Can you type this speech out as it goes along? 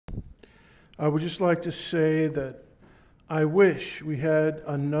I would just like to say that I wish we had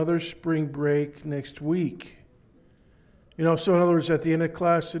another spring break next week. You know, so in other words, at the end of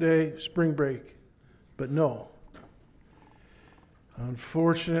class today, spring break. But no.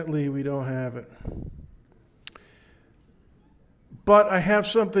 Unfortunately, we don't have it. But I have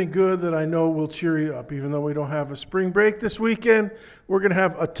something good that I know will cheer you up. Even though we don't have a spring break this weekend, we're going to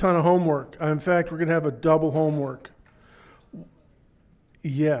have a ton of homework. In fact, we're going to have a double homework.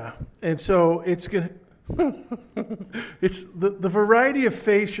 Yeah. And so it's going to... it's the variety of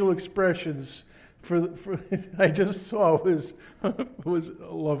facial expressions for I just saw was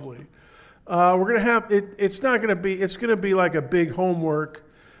lovely. We're going to have... It's going to be like a big homework,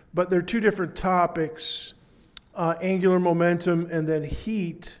 but they're two different topics. Angular momentum and then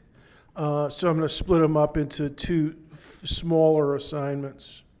heat. So I'm going to split them up into two smaller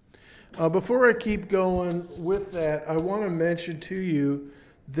assignments. Before I keep going with that, I want to mention to you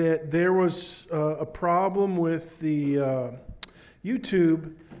that there was a problem with the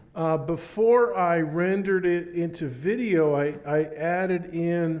YouTube. Before I rendered it into video, I added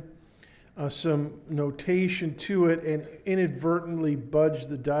in some notation to it and inadvertently budged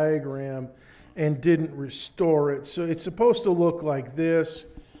the diagram and didn't restore it. So it's supposed to look like this.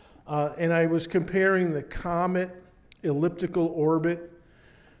 And I was comparing the comet elliptical orbit,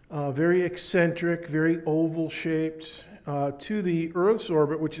 very eccentric, very oval shaped, to the Earth's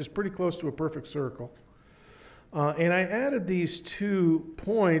orbit, which is pretty close to a perfect circle. And I added these 2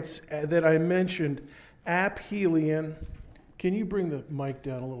 points that I mentioned, aphelion. Can you bring the mic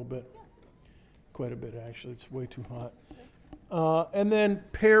down a little bit? Quite a bit, actually. It's way too hot. And then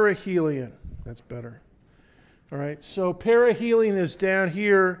perihelion. That's better. All right, so perihelion is down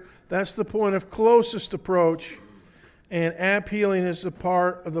here. That's the point of closest approach. And aphelion is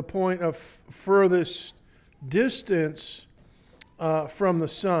the point of furthest distance from the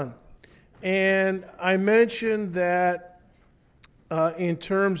sun. And I mentioned that in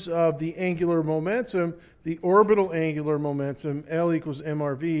terms of the angular momentum, the orbital angular momentum, L equals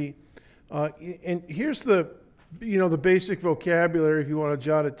mRV. And here's the basic vocabulary if you want to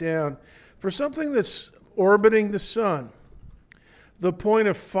jot it down. For something that's orbiting the sun, the point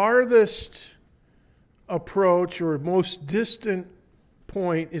of farthest approach or most distant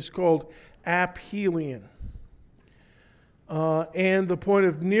point is called aphelion. And the point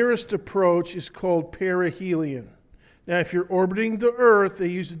of nearest approach is called perihelion. Now, if you're orbiting the Earth, they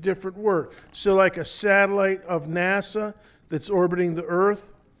use a different word. So like a satellite of NASA that's orbiting the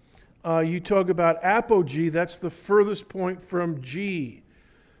Earth, you talk about apogee, that's the furthest point from G,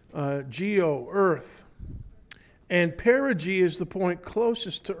 geo, Earth. And perigee is the point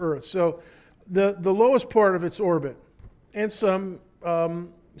closest to Earth. So the lowest part of its orbit. And some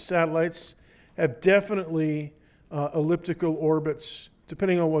satellites have definitely elliptical orbits,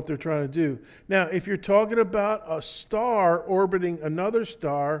 depending on what they're trying to do. Now, if you're talking about a star orbiting another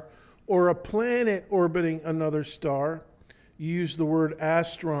star or a planet orbiting another star, you use the word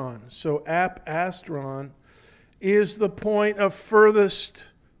astron. So apastron is the point of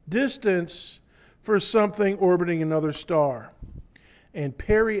furthest distance for something orbiting another star. And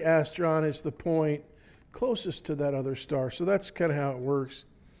periastron is the point closest to that other star. So that's kind of how it works.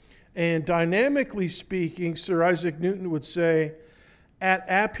 And dynamically speaking, Sir Isaac Newton would say, at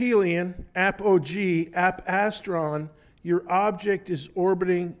aphelion, apogee, apastron, your object is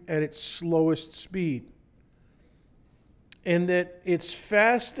orbiting at its slowest speed. And that its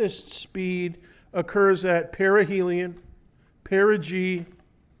fastest speed occurs at perihelion, perigee,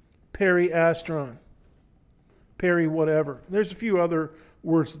 periastron, peri whatever. There's a few other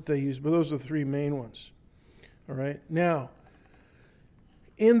words that they use, but those are the 3 main ones. All right. Now,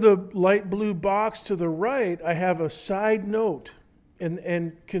 in the light blue box to the right, I have a side note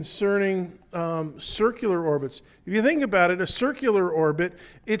and concerning circular orbits. If you think about it, a circular orbit,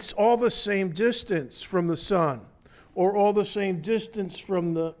 it's all the same distance from the sun, or all the same distance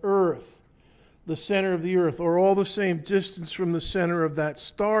from the Earth, the center of the Earth, or all the same distance from the center of that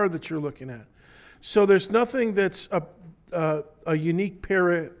star that you're looking at. So there's nothing that's a unique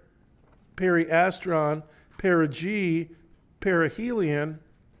periastron, perigee, perihelion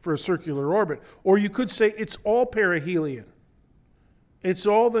for a circular orbit. Or you could say it's all perihelion. It's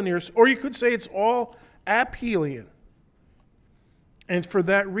all the nearest. Or you could say it's all aphelion. And for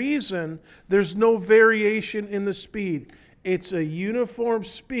that reason, there's no variation in the speed. It's a uniform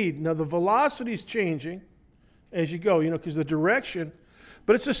speed. Now, the velocity is changing as you go, because the direction,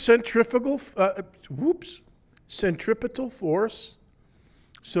 but it's a centrifugal force.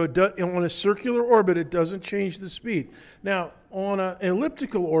 So on a circular orbit, it doesn't change the speed. Now, on an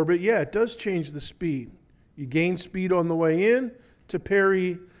elliptical orbit, yeah, it does change the speed. You gain speed on the way in to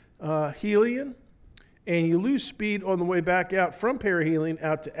helium, and you lose speed on the way back out from perihelion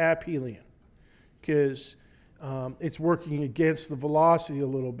out to aphelion, because it's working against the velocity a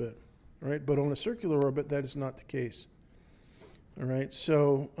little bit, right? But on a circular orbit, that is not the case. All right,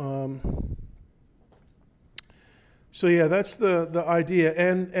 so yeah, that's the idea.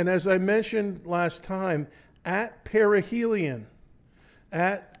 And as I mentioned last time, at perihelion,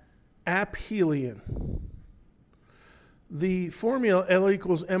 at aphelion, the formula L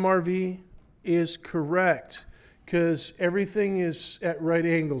equals mRV is correct, because everything is at right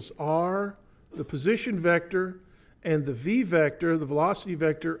angles. R, the position vector, and the v vector, the velocity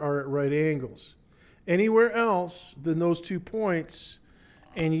vector, are at right angles. Anywhere else than those 2 points,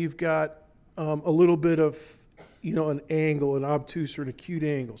 and you've got a little bit of, an angle, an obtuse or an acute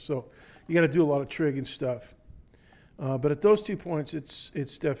angle. So you got to do a lot of trig and stuff. But at those 2 points,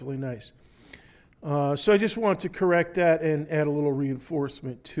 it's definitely nice. So I just want to correct that and add a little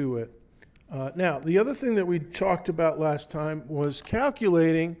reinforcement to it. Now, the other thing that we talked about last time was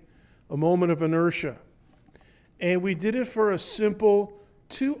calculating a moment of inertia. And we did it for a simple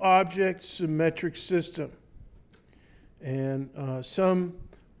 2-object symmetric system. And some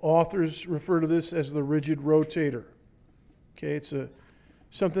authors refer to this as the rigid rotator. Okay, it's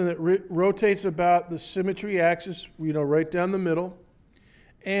something that rotates about the symmetry axis, right down the middle.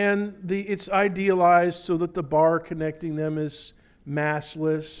 And it's idealized so that the bar connecting them is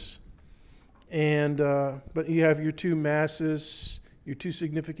massless. And but you have your 2 masses, your 2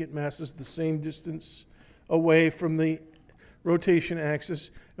 significant masses, the same distance away from the rotation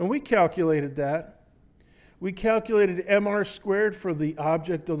axis. And we calculated that. We calculated mr squared for the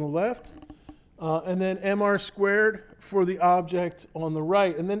object on the left, and then mr squared for the object on the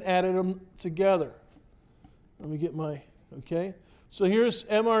right, and then added them together. Let me get okay. So here's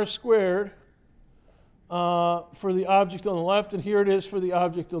mr squared for the object on the left, and here it is for the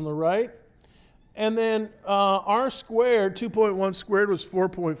object on the right. And then r squared, 2.1 squared was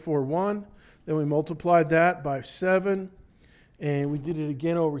 4.41. Then we multiplied that by 7. And we did it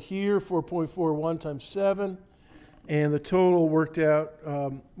again over here, 4.41 times 7. And the total worked out,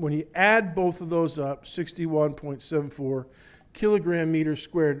 when you add both of those up, 61.74 kilogram meters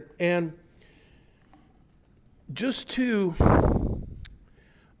squared. And just to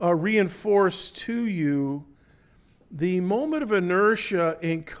reinforce to you, the moment of inertia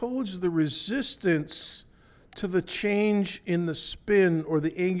encodes the resistance to the change in the spin or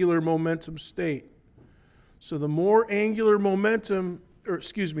the angular momentum state. So the more angular momentum,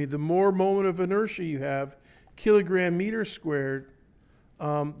 the more moment of inertia you have, kilogram meter squared,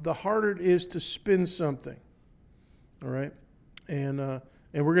 the harder it is to spin something. All right? And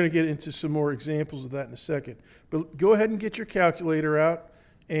we're going to get into some more examples of that in a second. But go ahead and get your calculator out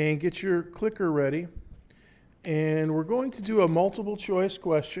and get your clicker ready. And we're going to do a multiple choice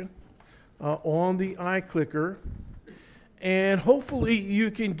question on the iClicker. And hopefully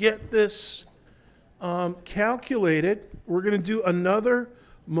you can get this calculated. We're going to do another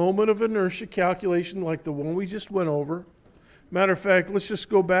moment of inertia calculation like the one we just went over. Matter of fact, let's just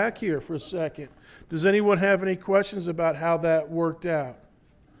go back here for a second. Does anyone have any questions about how that worked out?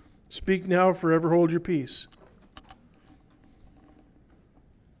 Speak now or forever hold your peace.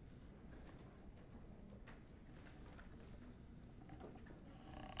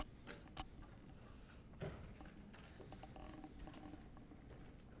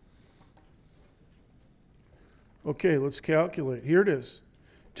 Okay, let's calculate. Here it is.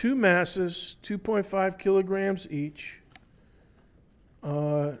 2 masses, 2.5 kilograms each.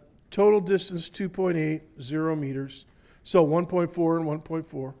 Total distance 2.80 meters. So 1.4 and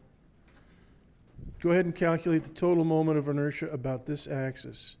 1.4. Go ahead and calculate the total moment of inertia about this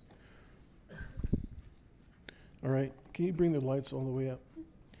axis. All right, can you bring the lights all the way up?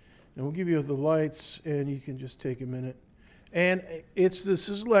 And we'll give you the lights, and you can just take a minute. And this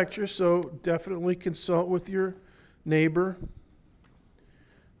is lecture, so definitely consult with your neighbor.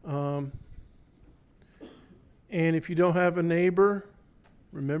 And if you don't have a neighbor,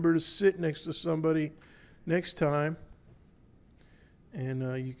 remember to sit next to somebody next time,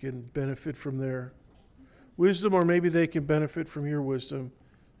 and you can benefit from their wisdom, or maybe they can benefit from your wisdom,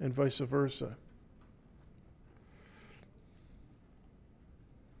 and vice versa.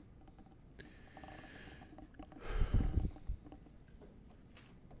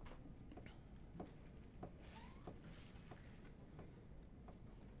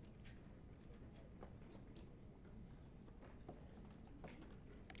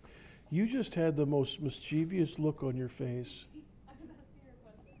 You just had the most mischievous look on your face. I was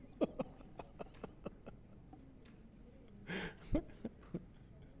asking her a question.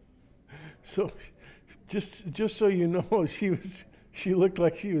 So, just so you know, she was She looked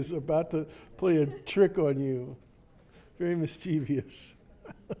like she was about to play a trick on you. Very mischievous.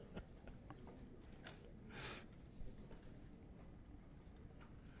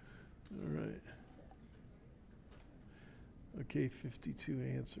 All right. Okay, 52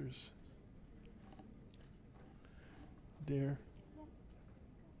 answers. Dare?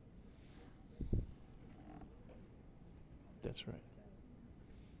 That's right.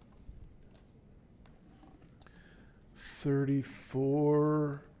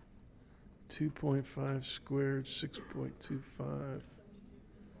 34, 2.5 squared, 6.25,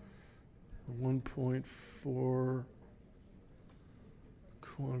 1.4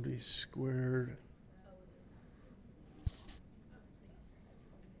 quantity squared,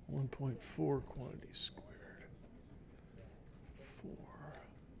 1.4 quantity squared, 4.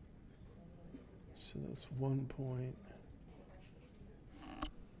 So that's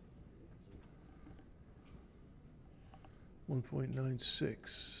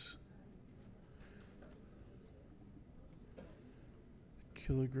 1.96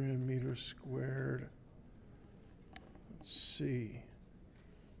 kilogram meter squared. Let's see.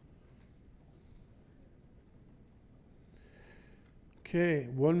 Okay,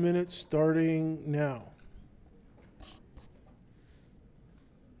 1 minute starting now.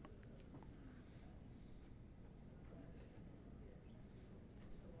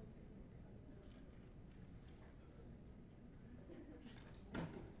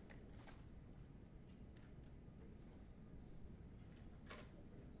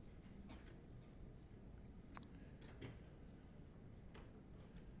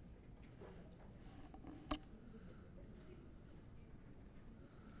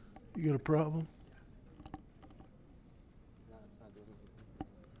 You got a problem?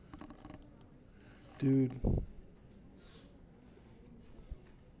 Dude.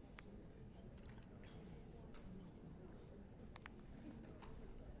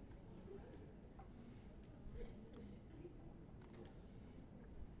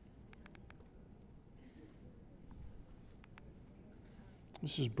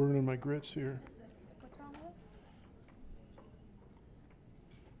 This is burning my grits here. What's wrong with it?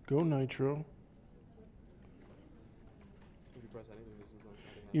 Go Nitro. If you press anything, this is not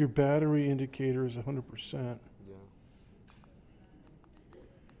nothing Your battery indicator is 100%. Yeah.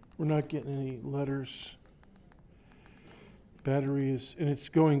 We're not getting any letters. Battery is, and it's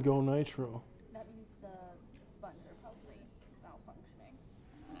going Go Nitro. That means the buttons are probably malfunctioning.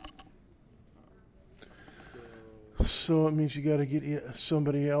 So it means you got to get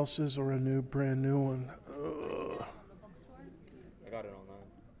somebody else's or a brand new one. Ugh. The bookstore? I got it online.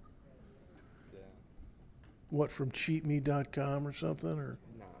 Yeah. What, from cheatme.com or something? Or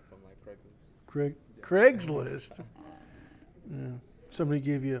Nah, from like Craigslist. Craigslist? Yeah. Somebody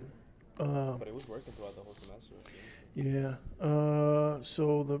gave you. But it was working throughout the whole semester. Yeah.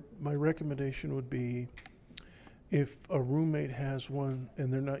 So my recommendation would be, if a roommate has one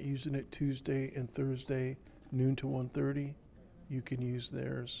and they're not using it Tuesday and Thursday, noon to 1:30, you can use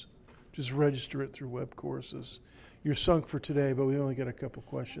theirs. Just register it through web courses. You're sunk for today, but we only got a couple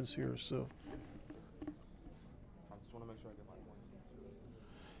questions here, so. I just want to make sure I get my points.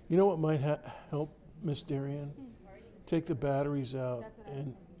 You know what might help, Miss Darian? Take the batteries out, That's what I was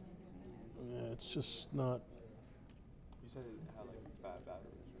and yeah, it's just not. You said it had like bad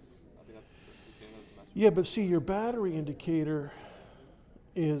batteries, right? I think that's the beginning of the semester. Yeah, but see, your battery indicator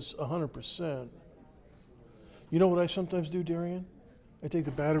is 100%. You know what I sometimes do, Darian? I take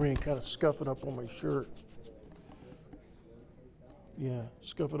the battery and kind of scuff it up on my shirt. Yeah,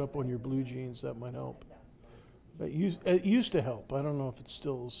 scuff it up on your blue jeans. That might help. It used to help. I don't know if it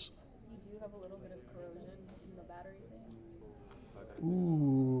still is. You do have a little bit of corrosion in the battery thing. Okay.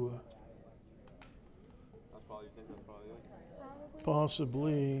 Ooh, That's probably, you think that's probably it? Probably.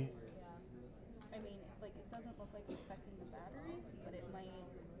 possibly. I mean, like, it doesn't look like it's affecting the batteries, but it might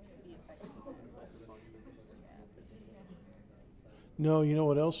be affecting the Function. No, you know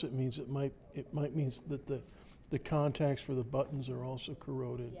what else it means? It might mean that the contacts for the buttons are also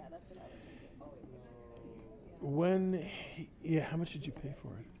corroded. Yeah, that's what I was thinking. When, yeah, how much did you pay for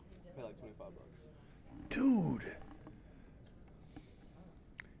it? Pay like $25. Dude.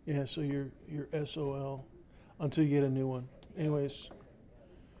 Yeah, so you're SOL until you get a new one. Anyways,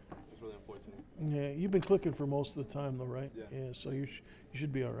 It's really unfortunate. yeah, you've been clicking for most of the time though, right? Yeah. So you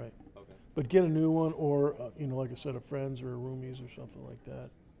should be all right. Okay. But get a new one, or like a set of friends or roomies or something like that.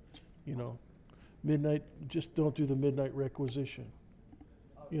 Midnight. Just don't do the midnight requisition.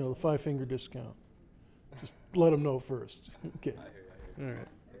 The 5-finger discount. Just let them know first. Okay. I hear you. All right.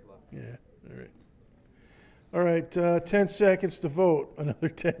 Thanks a lot. Yeah. All right. All right. 10 seconds to vote. Another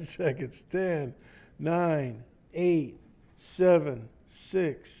 10 seconds. 10, 9, 8, 7,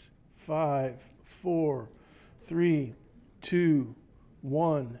 6, 5, 4, 3, 2,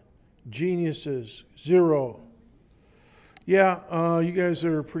 1. Geniuses, 0. Yeah, you guys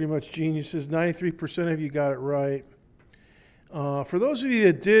are pretty much geniuses. 93% of you got it right. For those of you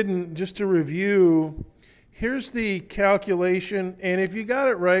that didn't, just to review, here's the calculation. And if you got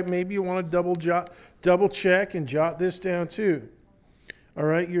it right, maybe you want to double check and jot this down too. All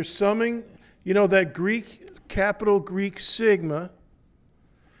right, you're summing, you know, that capital Greek sigma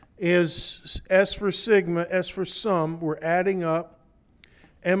is S for sigma, S for sum. We're adding up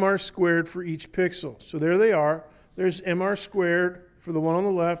mr squared for each pixel. So there they are. There's mr squared for the one on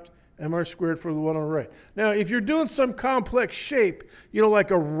the left, mr squared for the one on the right. Now, if you're doing some complex shape, you know,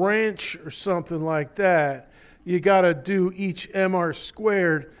 like a wrench or something like that, you got to do each mr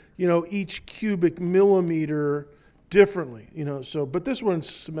squared, you know, each cubic millimeter differently, you know. So, but this one's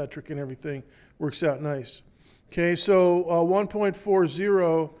symmetric and everything works out nice. Okay, so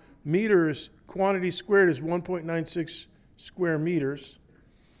 1.40 meters, quantity squared is 1.96 square meters.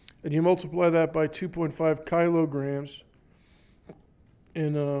 And you multiply that by 2.5 kilograms,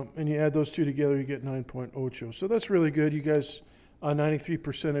 and you add those two together, you get 9.8. So that's really good. You guys,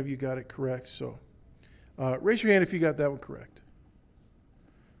 93% of you got it correct. So raise your hand if you got that one correct.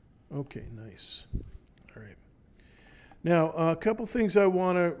 Okay, nice. All right. Now, a couple things I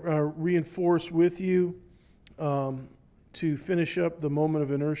want to reinforce with you to finish up the moment of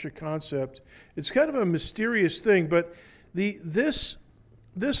inertia concept. It's kind of a mysterious thing, but this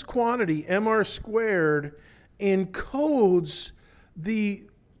quantity, mr squared, encodes the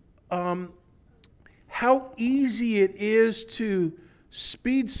how easy it is to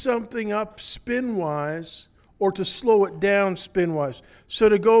speed something up spin-wise or to slow it down spin-wise. So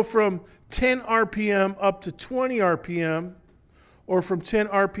to go from 10 RPM up to 20 RPM, or from 10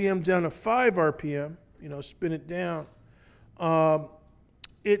 RPM down to 5 RPM, you know, spin it down.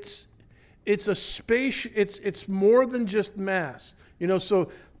 It's a space. It's more than just mass. You know,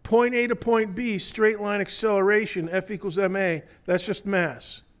 so point A to point B, straight line acceleration, F equals ma. That's just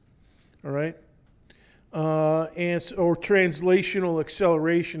mass. All right. Or translational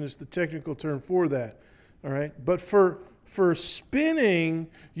acceleration is the technical term for that. All right. But for spinning,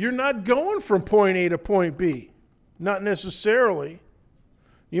 you're not going from point A to point B. Not necessarily.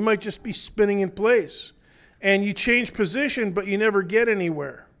 You might just be spinning in place. And you change position, but you never get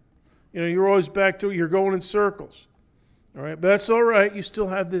anywhere. You know, you're always back to, you're going in circles. All right, but that's all right. You still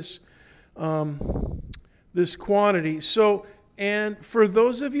have this, this quantity. So, and for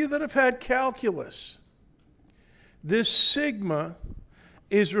those of you that have had calculus, this sigma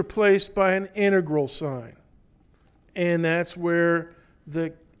is replaced by an integral sign. And that's where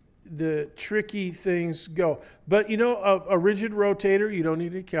the tricky things go. But you know, a rigid rotator, you don't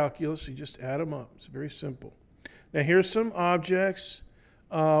need any calculus. You just add them up. It's very simple. Now here's some objects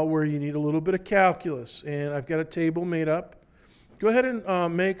where you need a little bit of calculus. And I've got a table made up. Go ahead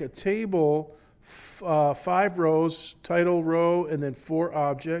and make a table, 5 rows, title row, and then 4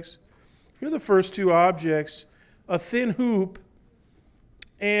 objects. Here are the first 2 objects. A thin hoop.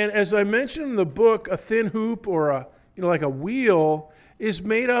 And as I mentioned in the book, a thin hoop or like a wheel is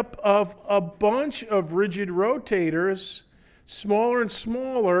made up of a bunch of rigid rotators, smaller and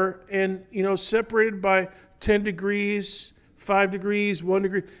smaller, and separated by 10 degrees, 5 degrees, 1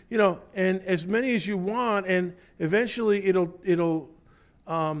 degree, and as many as you want, and eventually it'll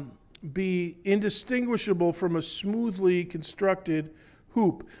be indistinguishable from a smoothly constructed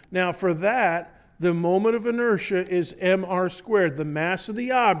hoop. Now for that, the moment of inertia is mr squared, the mass of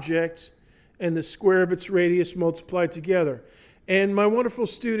the object and the square of its radius multiplied together. And my wonderful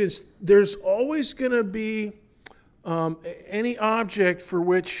students, there's always going to be any object for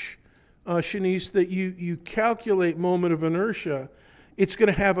which, Shanice, that you calculate moment of inertia, it's going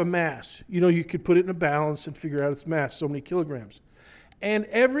to have a mass. You could put it in a balance and figure out its mass, so many kilograms. And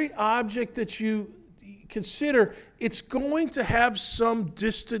every object that you consider, it's going to have some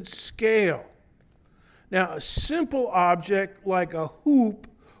distant scale. Now, a simple object like a hoop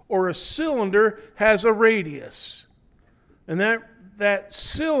or a cylinder has a radius. And that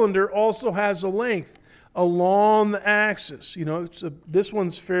cylinder also has a length along the axis. This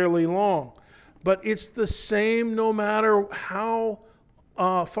one's fairly long. But it's the same no matter how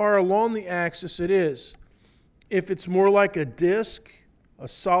far along the axis it is. If it's more like a disc, a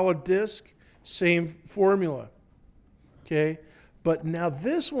solid disc, same formula. Okay? But now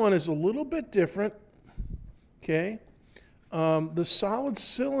this one is a little bit different. Okay? The solid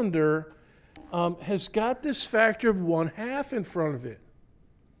cylinder has got this factor of 1/2 in front of it.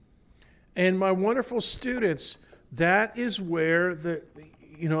 And my wonderful students, that is where the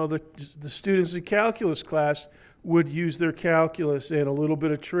students in calculus class would use their calculus and a little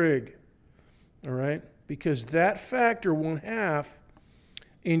bit of trig, all right? Because that factor, 1/2,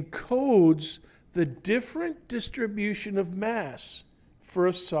 encodes the different distribution of mass for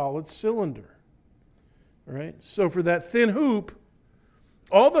a solid cylinder, all right? So for that thin hoop,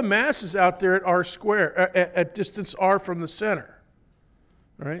 all the mass is out there at r squared, at distance r from the center,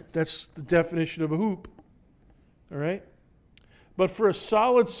 all right? That's the definition of a hoop, all right? But for a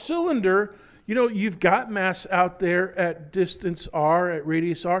solid cylinder, you know, you've got mass out there at distance r, at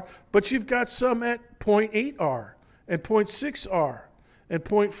radius r, but you've got some at 0.8 r, at 0.6 r,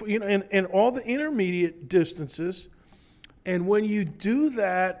 at and all the intermediate distances. And when you do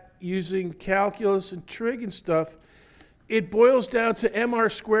that using calculus and trig and stuff, it boils down to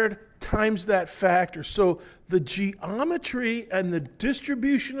mr squared times that factor. So the geometry and the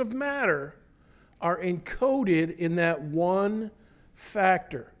distribution of matter are encoded in that one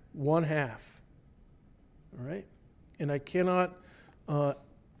factor, 1/2. All right? And I cannot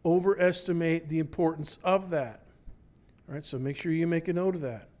overestimate the importance of that. All right? So make sure you make a note of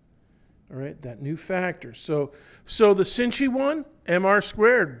that. All right? That new factor. So the Cinci one, mr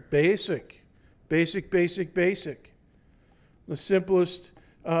squared, basic. The simplest,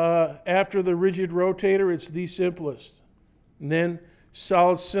 after the rigid rotator, it's the simplest. And then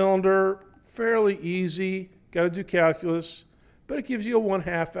solid cylinder, fairly easy. Got to do calculus. But it gives you a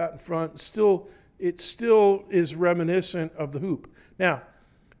 1/2 out in front. It still is reminiscent of the hoop. Now,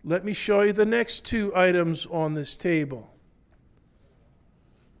 let me show you the next two items on this table.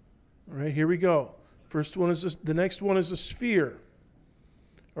 All right, here we go. The next one is a sphere.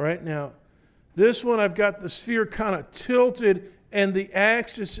 All right, now, this one I've got the sphere kind of tilted, and the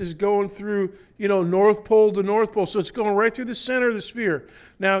axis is going through, North Pole to North Pole. So it's going right through the center of the sphere.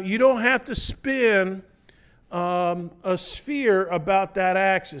 Now, you don't have to spin a sphere about that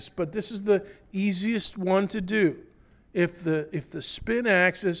axis, but this is the easiest one to do. If the spin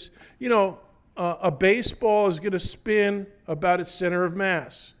axis, a baseball is going to spin about its center of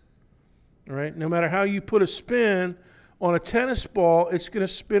mass. All right? No matter how you put a spin on a tennis ball, it's going to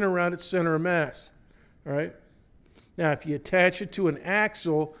spin around its center of mass. All right? Now, if you attach it to an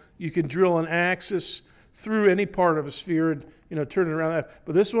axle, you can drill an axis through any part of a sphere and, turn it around that.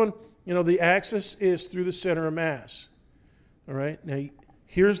 But this one, the axis is through the center of mass. All right? Now,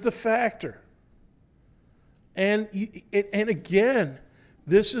 here's the factor. And again,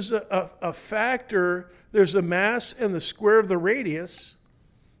 this is a factor. There's a mass and the square of the radius.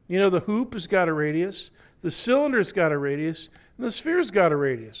 The hoop has got a radius. The cylinder's got a radius. And the sphere's got a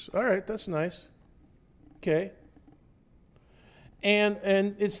radius. All right, that's nice. Okay.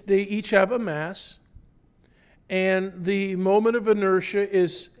 And they each have a mass. And the moment of inertia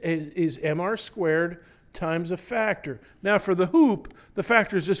is mr squared times a factor. Now, for the hoop, the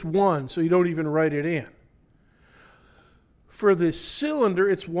factor is just 1, so you don't even write it in. For the cylinder,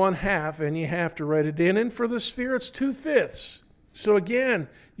 it's 1/2, and you have to write it in. And for the sphere, it's 2/5. So again,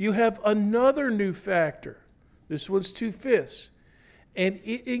 you have another new factor. This one's 2/5. And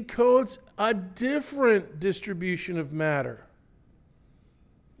it encodes a different distribution of matter.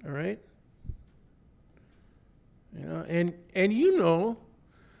 All right? And you know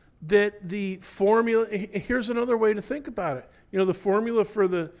that the formula, here's another way to think about it. The formula for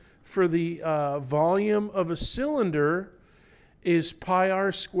the volume of a cylinder is pi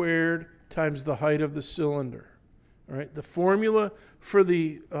r squared times the height of the cylinder. All right? The formula for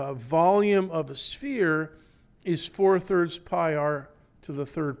the volume of a sphere is 4/3 pi r to the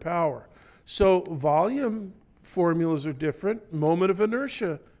third power. So volume formulas are different. Moment of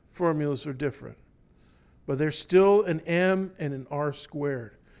inertia formulas are different. But there's still an m and an r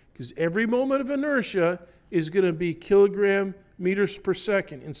squared. Because every moment of inertia is going to be kilogram meters per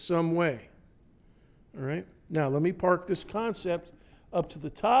second in some way. All right? Now, let me park this concept up to the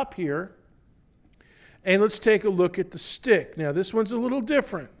top here. And let's take a look at the stick. Now, this one's a little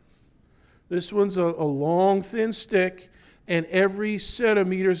different. This one's a long, thin stick, and every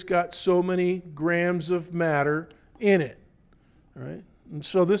centimeter's got so many grams of matter in it. All right? And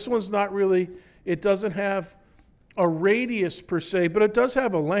so this one's not really, it doesn't have a radius per se, but it does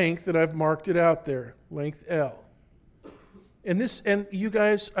have a length, and I've marked it out there, length L. And you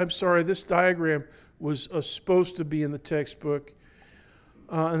guys, I'm sorry, this diagram was supposed to be in the textbook,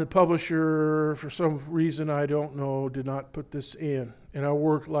 and the publisher, for some reason I don't know, did not put this in. And I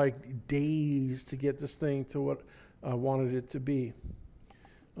worked like days to get this thing to what I wanted it to be.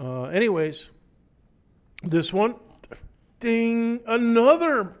 Anyways, this one, ding,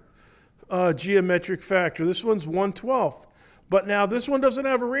 another geometric factor. This one's 1/12. But now this one doesn't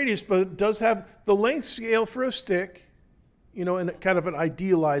have a radius, but it does have the length scale for a stick. in a kind of an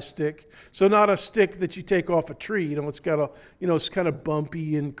idealized stick. So not a stick that you take off a tree. It's got it's kind of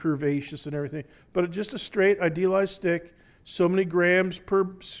bumpy and curvaceous and everything. But just a straight idealized stick, so many grams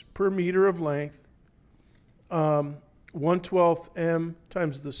per meter of length, 1/12 m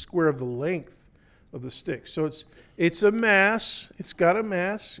times the square of the length of the stick. So it's a mass. It's got a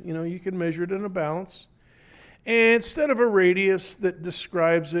mass. You can measure it in a balance. And instead of a radius that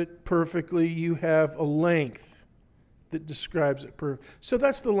describes it perfectly, you have a length that describes it perfectly. So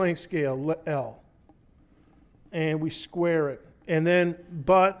that's the length scale, L. And we square it. And then,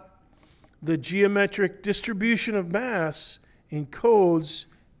 but the geometric distribution of mass encodes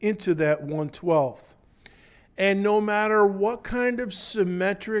into that 1/12. And no matter what kind of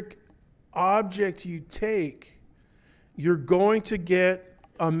symmetric object you take, you're going to get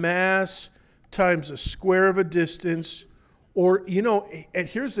a mass times a square of a distance. Or, and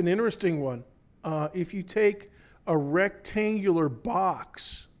here's an interesting one. If you take a rectangular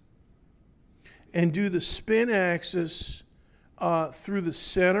box and do the spin axis through the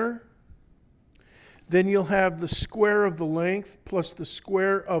center, then you'll have the square of the length plus the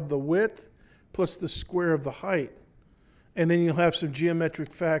square of the width plus the square of the height. And then you'll have some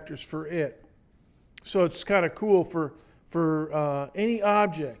geometric factors for it. So it's kind of cool for any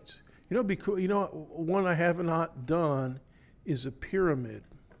object. It'd be cool. One I have not done is a pyramid.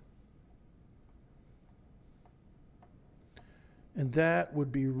 And that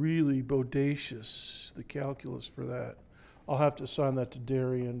would be really bodacious, the calculus for that. I'll have to assign that to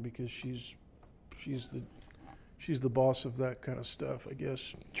Darian because she's the boss of that kind of stuff, I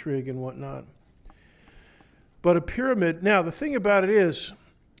guess, trig and whatnot. But a pyramid, now the thing about it is,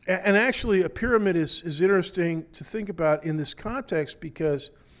 and actually a pyramid is interesting to think about in this context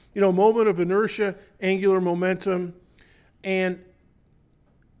because, moment of inertia, angular momentum, and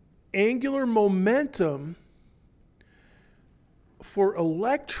angular momentum for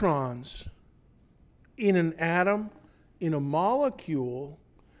electrons in an atom, in a molecule,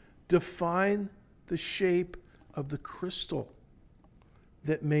 define the shape of the crystal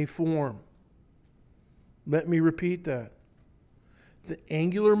that may form. Let me repeat that. The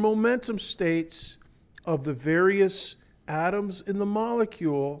angular momentum states of the various atoms in the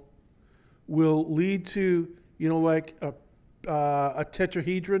molecule will lead to, like a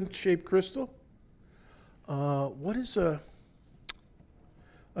tetrahedron-shaped crystal. What is a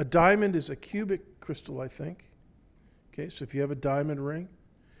diamond? Is a cubic crystal, I think. Okay, so if you have a diamond ring.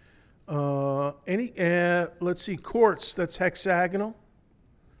 Let's see, quartz, that's hexagonal.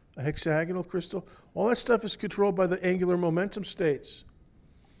 A hexagonal crystal. All that stuff is controlled by the angular momentum states.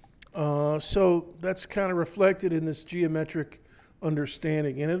 So that's kind of reflected in this geometric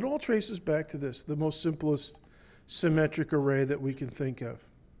understanding. And it all traces back to this, the most simplest symmetric array that we can think of.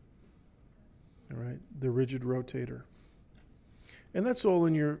 All right, the rigid rotator. And that's all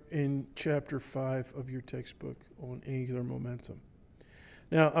in chapter 5 of your textbook on angular momentum.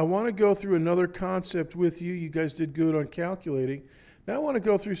 Now, I want to go through another concept with you. You guys did good on calculating. Now I want to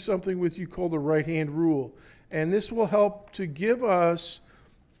go through something with you called the right-hand rule. And this will help to give us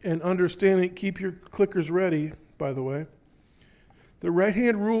an understanding. Keep your clickers ready, by the way. The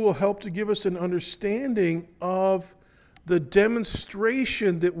right-hand rule will help to give us an understanding of the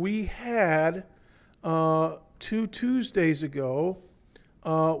demonstration that we had 2 Tuesdays ago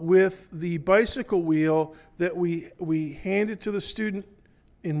with the bicycle wheel that we handed to the student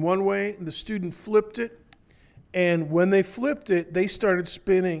in one way, and the student flipped it. And when they flipped it, they started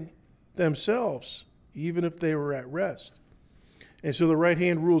spinning themselves, even if they were at rest. And so the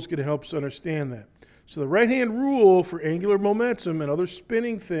right-hand rule is going to help us understand that. So the right-hand rule for angular momentum and other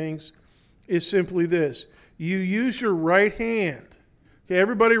spinning things is simply this. You use your right hand. Okay,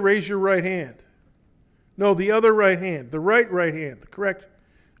 everybody raise your right hand. No, the other right hand. The right hand. Correct?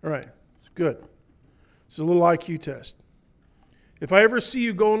 All right. Good. It's a little IQ test. If I ever see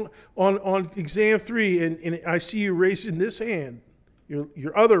you going on exam 3 and I see you raising this hand,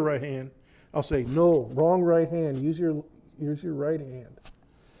 your other right hand, I'll say, no, wrong right hand. Use your right hand.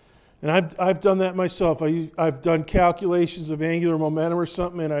 And I've done that myself. I've done calculations of angular momentum or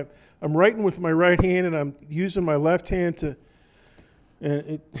something, and I'm writing with my right hand, and I'm using my left hand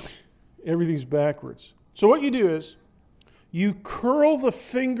everything's backwards. So what you do is you curl the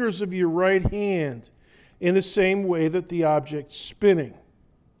fingers of your right hand in the same way that the object's spinning,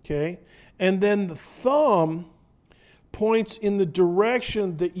 okay? And then the thumb points in the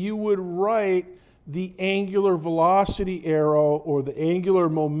direction that you would write the angular velocity arrow or the angular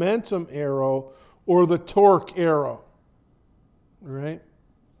momentum arrow or the torque arrow, all right?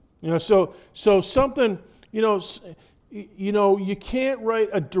 So something, you know, you can't write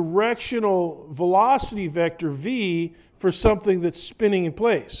a directional velocity vector v for something that's spinning in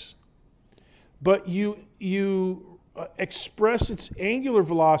place. But you express its angular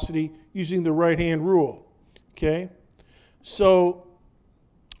velocity using the right-hand rule, okay? So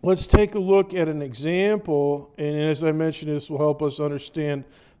let's take a look at an example, and as I mentioned, this will help us understand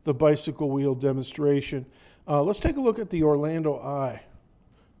the bicycle wheel demonstration. Let's take a look at the Orlando Eye,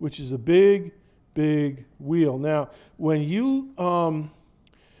 which is a big wheel. Now, when you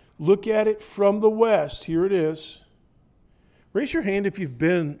look at it from the west, here it is. Raise your hand if you've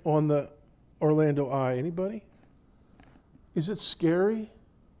been on the Orlando Eye. Anybody? Is it scary?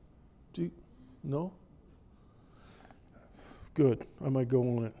 No? Good. I might go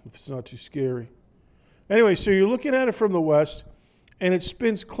on it if it's not too scary. Anyway, so you're looking at it from the west, and it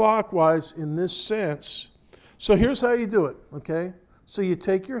spins clockwise in this sense. So here's how you do it, okay? So you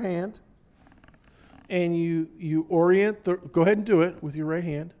take your hand, and you orient go ahead and do it with your right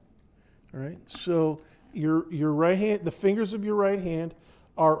hand. All right. So your right hand, the fingers of your right hand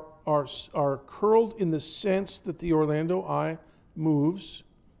are curled in the sense that the Orlando Eye moves,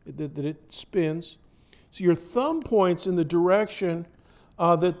 that it spins. So your thumb points in the direction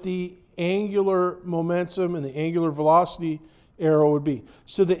that the angular momentum and the angular velocity arrow would be.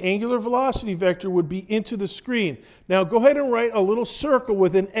 So the angular velocity vector would be into the screen. Now go ahead and write a little circle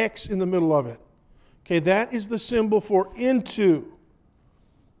with an X in the middle of it. Okay, that is the symbol for into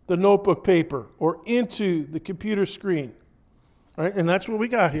the notebook paper or into the computer screen. All right, and that's what we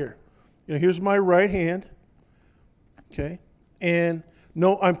got here. You know, here's my right hand. Okay, and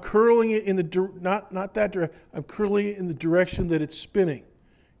no, I'm curling it in the not that direction. I'm curling it in the direction that it's spinning.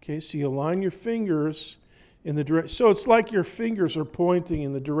 Okay, so you align your fingers in the direction. So it's like your fingers are pointing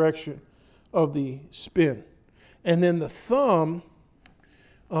in the direction of the spin, and then the thumb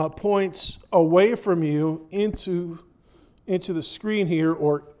points away from you into the screen here,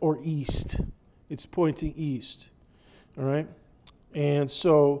 or east. It's pointing east. All right, and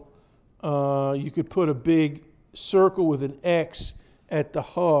so you could put a big circle with an X at the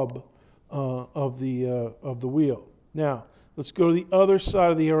hub of the wheel. Now let's go to the other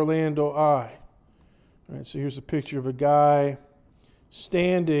side of the Orlando Eye. All right, so here's a picture of a guy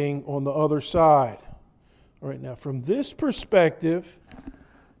standing on the other side. All right, now from this perspective,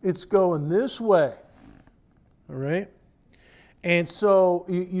 it's going this way. All right, and so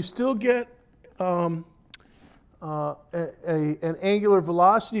you still get an angular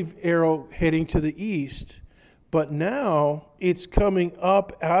velocity arrow heading to the east, but now it's coming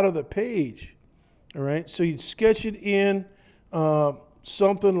up out of the page. All right, so you'd sketch it in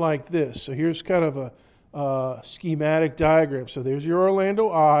something like this. So here's kind of a schematic diagram. So there's your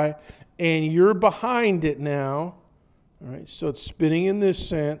Orlando Eye, and you're behind it now. All right, so it's spinning in this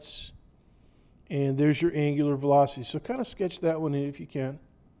sense, and there's your angular velocity. So kind of sketch that one in if you can.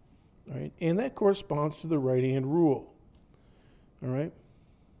 All right, and that corresponds to the right-hand rule. All right.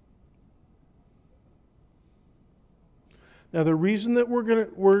 Now the reason that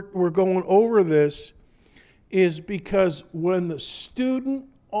we're going over this is because when the student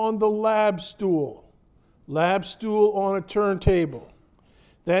on the lab stool on a turntable,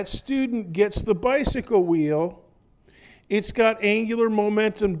 that student gets the bicycle wheel, it's got angular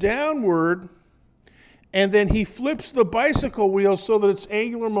momentum downward, and then he flips the bicycle wheel so that its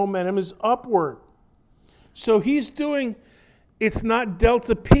angular momentum is upward. So he's doing, it's not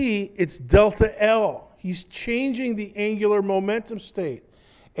delta P, it's delta L. He's changing the angular momentum state.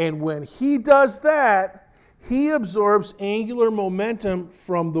 And when he does that, he absorbs angular momentum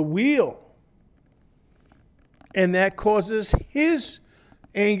from the wheel. And that causes his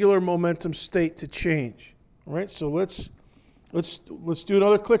angular momentum state to change. All right, so let's do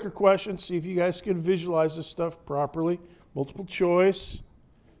another clicker question, see if you guys can visualize this stuff properly. Multiple choice.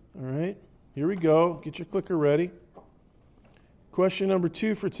 All right, here we go. Get your clicker ready. Question number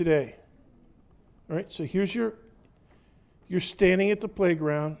 2 for today. All right, so here's you're standing at the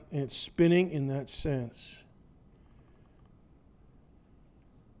playground, and it's spinning in that sense.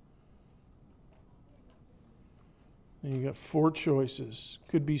 And you got 4 choices.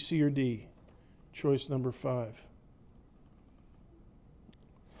 Could be C or D. Choice number 5.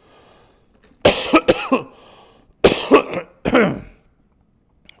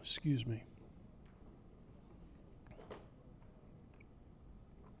 Excuse me.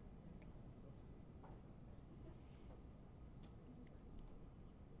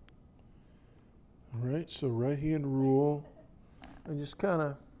 All right, so right-hand rule, and just kind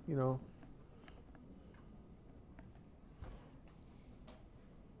of, you know,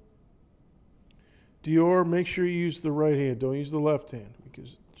 Dior, make sure you use the right hand. Don't use the left hand,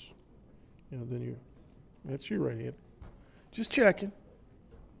 because it's, you know, then that's your right hand. Just checking.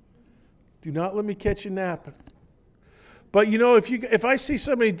 Do not let me catch you napping. But you know, if I see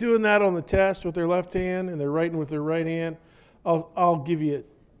somebody doing that on the test with their left hand and they're writing with their right hand, I'll give you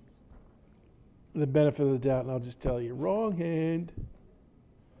the benefit of the doubt and I'll just tell you, wrong hand.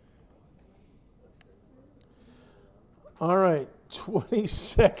 All right, 20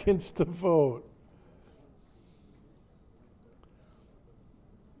 seconds to vote.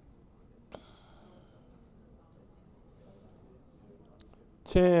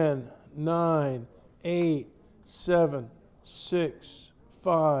 Ten, 9, 8, 7, 6,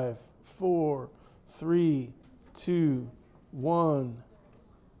 5, 4, 3, 2, 1,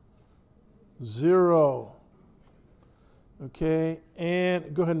 0. Okay,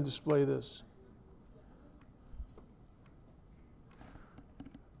 and go ahead and display this.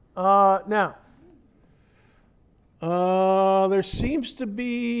 Now, there seems to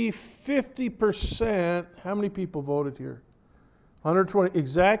be 50%. How many people voted here? 120,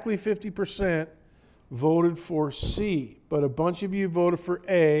 exactly 50% voted for C, but a bunch of you voted for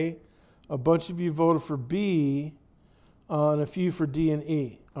A, a bunch of you voted for B, and a few for D and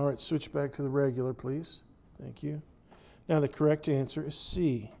E. All right, switch back to the regular, please. Thank you. Now the correct answer is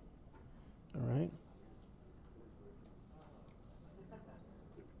C. All right.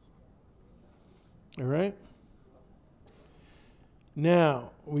 All right.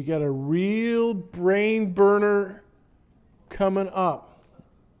 Now, we got a real brain burner coming up.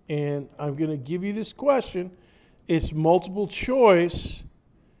 And I'm going to give you this question. It's multiple choice,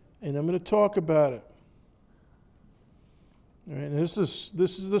 and I'm going to talk about it. All right, and this is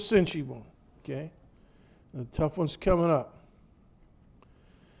the cinchy one, okay? The tough one's coming up.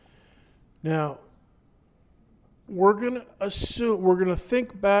 Now, we're going to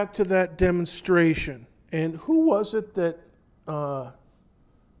think back to that demonstration. And who was it that, who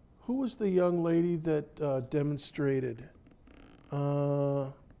was the young lady that demonstrated? I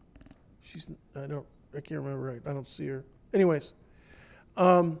can't remember right. I don't see her. Anyways,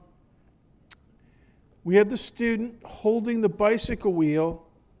 we had the student holding the bicycle wheel.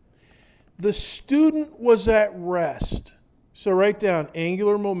 The student was at rest. So write down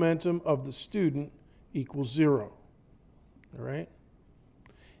angular momentum of the student equals 0. All right?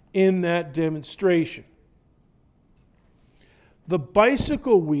 In that demonstration. The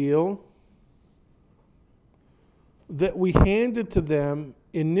bicycle wheel that we handed to them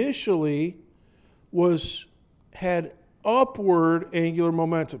initially had upward angular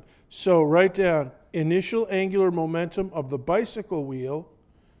momentum. So write down initial angular momentum of the bicycle wheel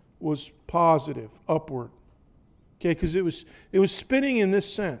was positive, upward. Okay, because it was spinning in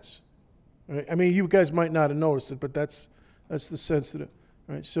this sense. Right? I mean, you guys might not have noticed it, but that's the sense that it.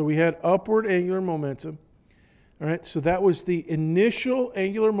 Right? So we had upward angular momentum. All right, so that was the initial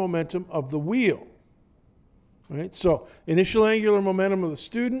angular momentum of the wheel. All right, so initial angular momentum of the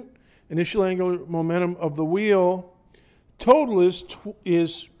student, initial angular momentum of the wheel. Total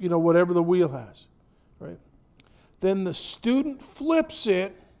is whatever the wheel has, right? Then the student flips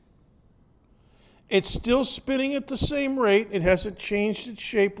it. It's still spinning at the same rate. It hasn't changed its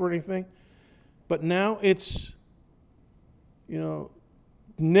shape or anything, but now it's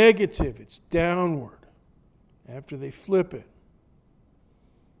negative. It's downward after they flip it.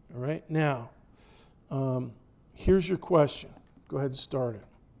 All right, now here's your question. Go ahead and start it.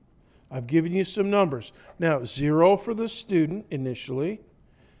 I've given you some numbers. Now, 0 for the student initially.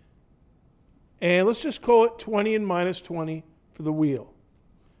 And let's just call it 20 and minus 20 for the wheel.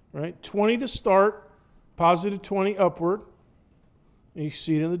 Right? 20 to start, positive 20 upward. And you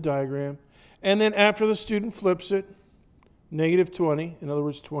see it in the diagram. And then after the student flips it, negative 20, in other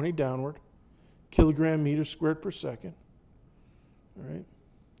words, 20 downward, kilogram meter squared per second. All right?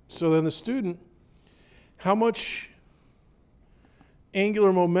 So then the student, how much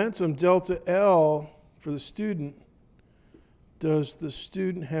angular momentum, delta L, for the student, does the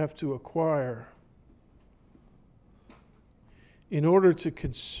student have to acquire in order to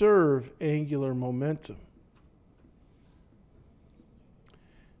conserve angular momentum?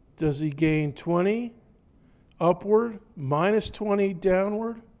 Does he gain 20 upward, minus 20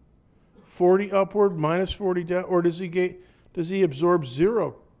 downward, 40 upward, minus 40 down, or does he absorb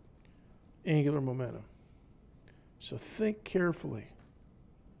 0 angular momentum? So think carefully.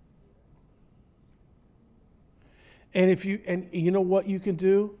 And you know what you can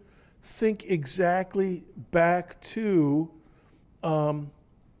do? Think exactly back to the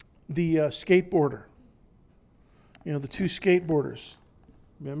skateboarder. The two skateboarders.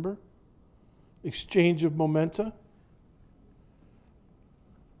 Remember? Exchange of momenta.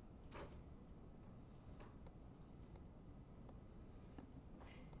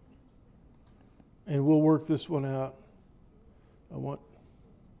 And we'll work this one out I want,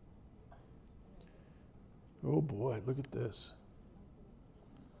 oh boy, look at this.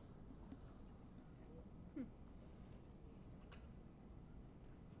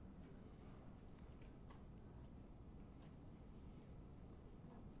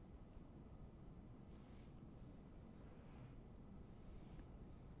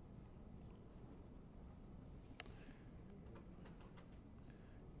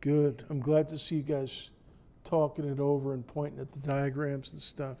 Good. I'm glad to see you guys talking it over and pointing at the diagrams and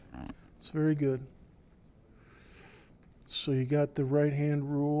stuff. It's very good. So you got the right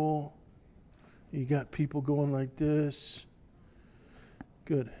hand rule. You got people going like this.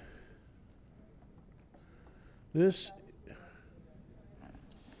 Good. This,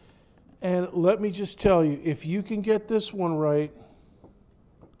 and let me just tell you, if you can get this one right,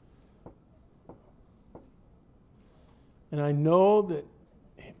 and I know that,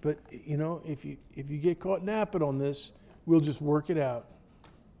 but you know, if you get caught napping on this, we'll just work it out.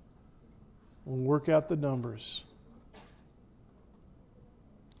 We'll work out the numbers.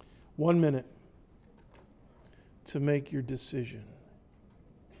 1 minute to make your decision.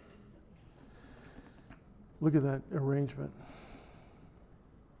 Look at that arrangement.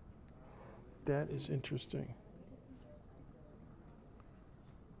 That is interesting.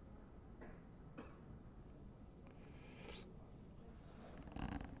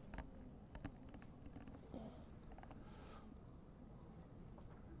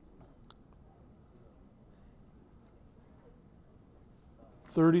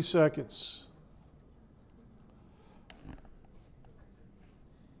 Thirty seconds.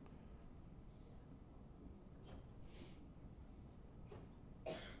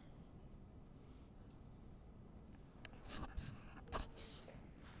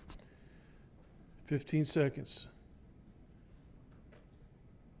 Fifteen seconds.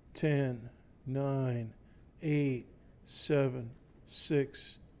 10, 9, 8, 7,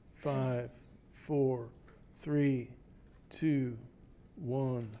 6, 5, 4, 3, 2,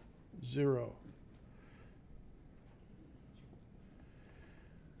 1, 0.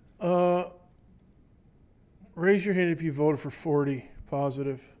 Raise your hand if you voted for 40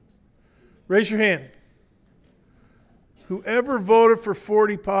 positive. Raise your hand. Whoever voted for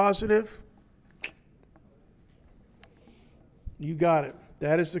 40 positive, you got it.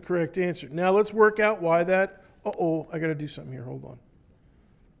 That is the correct answer. Now let's work out why that. Uh-oh, I got to do something here. Hold on.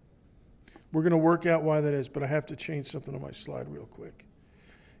 We're going to work out why that is, but I have to change something on my slide real quick.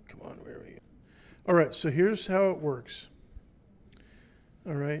 Come on, where are we? All right, so here's how it works.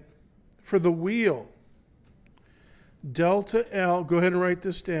 All right. For the wheel, delta L, go ahead and write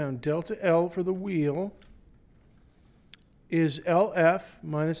this down. Delta L for the wheel is LF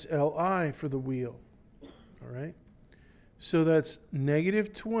minus LI for the wheel. All right. So that's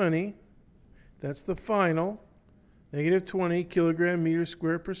negative 20. That's the final. Negative 20 kilogram meters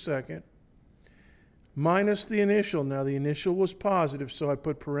squared per second. Minus the initial. Now the initial was positive, so I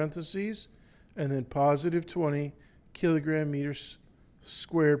put parentheses and then positive 20 kilogram meters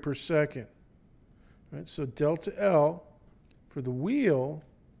squared per second. All right, so delta L for the wheel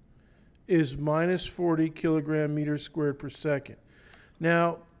is minus 40 kilogram meters squared per second.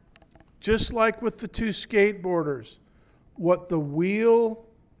 Now, just like with the two skateboarders, what the wheel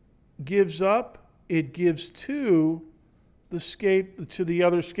gives up, it gives to the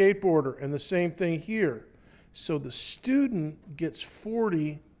other skateboarder, and the same thing here. So the student gets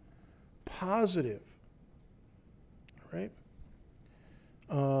 40 positive, right?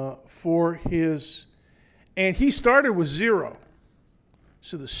 For his, and he started with 0.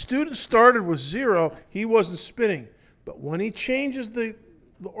 So the student started with 0, he wasn't spinning. But when he changes the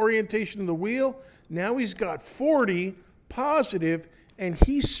orientation of the wheel, now he's got 40 positive, and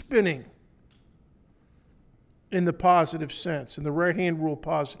he's spinning in the positive sense, in the right-hand rule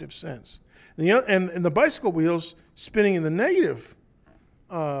positive sense. And the bicycle wheel's spinning in the negative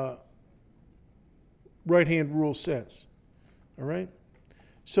right-hand rule sense. All right?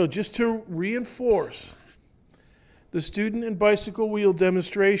 So just to reinforce, the student and bicycle wheel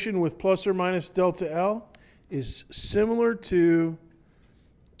demonstration with plus or minus delta L is similar to,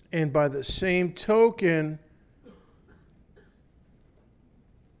 and by the same token,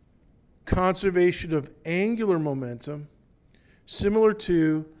 conservation of angular momentum, similar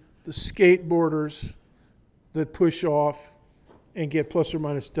to the skateboarders that push off and get plus or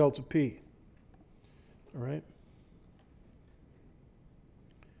minus delta P. All right?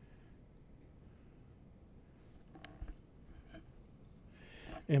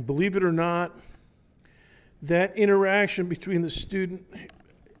 And believe it or not, that interaction between the student,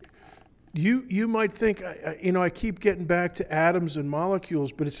 you might think, I keep getting back to atoms and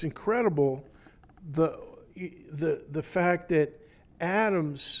molecules, but it's incredible the fact that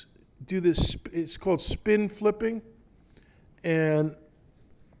atoms do this, it's called spin flipping, and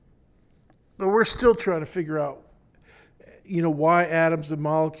but we're still trying to figure out, why atoms and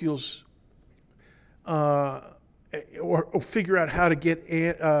molecules, or figure out how to get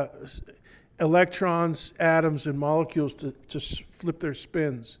electrons, atoms, and molecules to flip their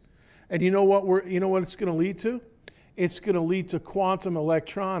spins. And you know what it's going to lead to? It's going to lead to quantum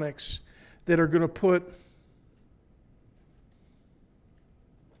electronics that are going to put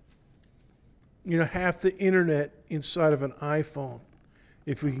half the internet inside of an iPhone,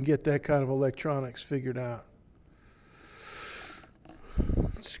 if we can get that kind of electronics figured out.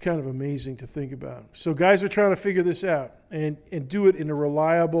 It's kind of amazing to think about. So guys are trying to figure this out and do it in a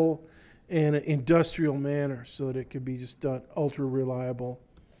reliable and an industrial manner so that it can be just done ultra reliable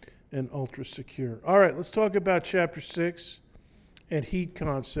and ultra secure. All right, let's talk about chapter 6 and heat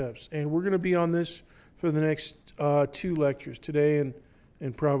concepts. And we're going to be on this for the next 2 lectures, today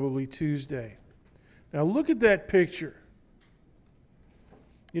and probably Tuesday. Now look at that picture.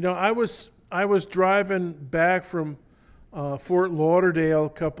 I was driving back from Fort Lauderdale a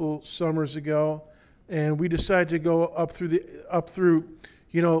couple summers ago, and we decided to go up through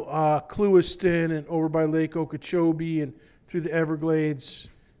Clewiston and over by Lake Okeechobee and through the Everglades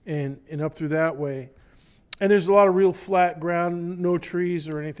and up through that way. And there's a lot of real flat ground, no trees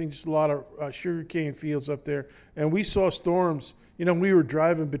or anything, just a lot of sugarcane fields up there. And we saw storms. We were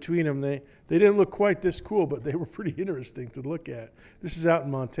driving between them. They didn't look quite this cool, but they were pretty interesting to look at. This is out in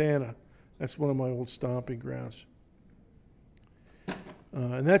Montana. That's one of my old stomping grounds.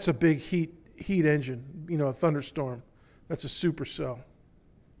 And that's a big heat engine, a thunderstorm. That's a supercell.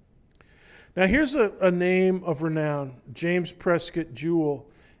 Now here's a name of renown, James Prescott Joule.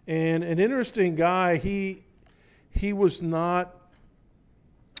 And an interesting guy. He was not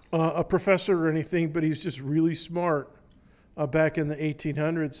a professor or anything, but he was just really smart back in the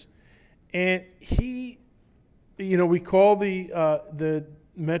 1800s. And he, we call the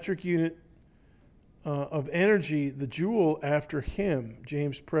metric unit of energy, the joule, after him,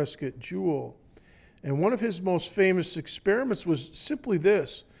 James Prescott Joule. And one of his most famous experiments was simply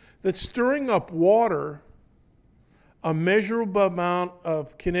this, that stirring up water, a measurable amount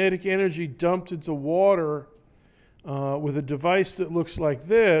of kinetic energy dumped into water with a device that looks like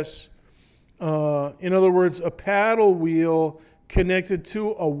this. In other words, a paddle wheel connected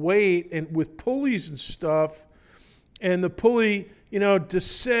to a weight and with pulleys and stuff, and the pulley,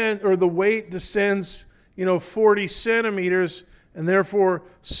 the weight descends, 40 centimeters, and therefore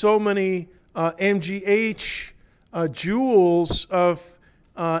so many MGH joules of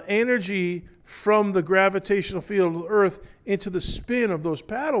energy from the gravitational field of the Earth into the spin of those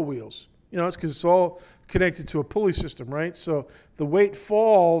paddle wheels. It's because it's all connected to a pulley system, right? So the weight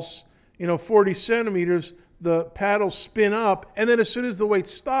falls, 40 centimeters, the paddles spin up, and then as soon as the weight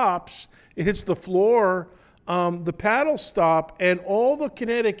stops, it hits the floor, the paddles stop, and all the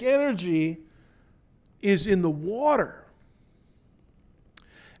kinetic energy is in the water.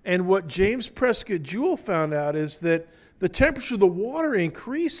 And what James Prescott Joule found out is that the temperature of the water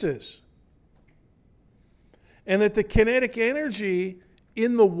increases, and that the kinetic energy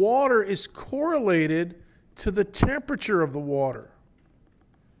in the water is correlated to the temperature of the water.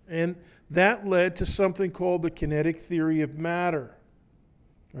 And that led to something called the kinetic theory of matter,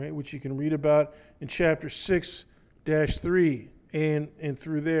 right, which you can read about in chapter 6-3 and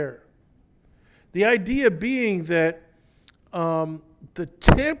through there. The idea being that the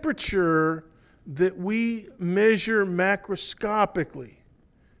temperature that we measure macroscopically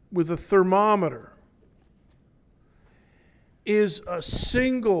with a thermometer is a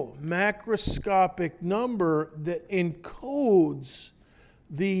single macroscopic number that encodes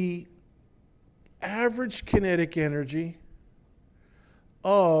the average kinetic energy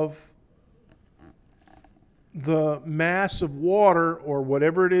of the mass of water or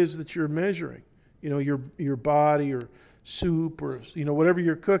whatever it is that you're measuring. Your body or soup or whatever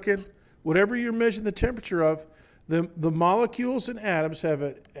you're cooking, whatever you're measuring the temperature of, the molecules and atoms have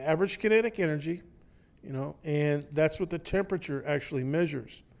an average kinetic energy, and that's what the temperature actually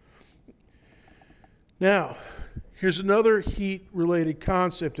measures. Now, here's another heat-related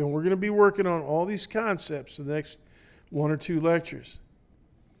concept, and we're going to be working on all these concepts in the next 1 or 2 lectures.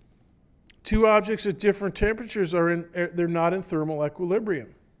 2 objects at different temperatures they're not in thermal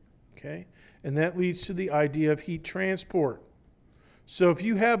equilibrium, okay? And that leads to the idea of heat transport. So if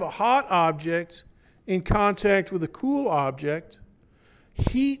you have a hot object in contact with a cool object,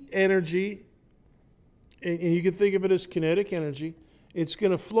 heat energy, and you can think of it as kinetic energy, it's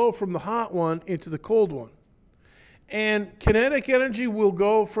going to flow from the hot one into the cold one. And kinetic energy will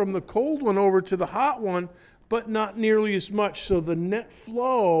go from the cold one over to the hot one but not nearly as much. So the net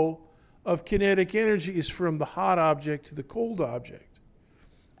flow of kinetic energy is from the hot object to the cold object.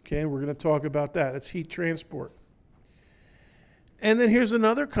 Okay, we're going to talk about that. That's heat transport. And then here's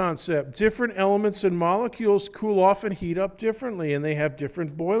another concept. Different elements and molecules cool off and heat up differently, and they have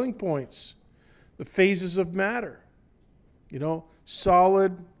different boiling points. The phases of matter. You know,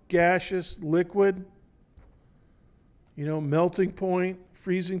 solid, gaseous, liquid, you know, melting point,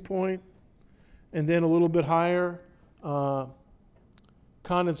 freezing point, and then a little bit higher,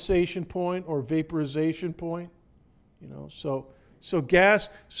 condensation point or vaporization point. You know,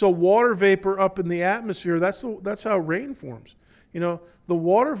 so water vapor up in the atmosphere, that's how rain forms. You know, the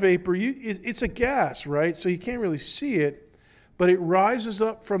water vapor, it's a gas, right? So you can't really see it, but it rises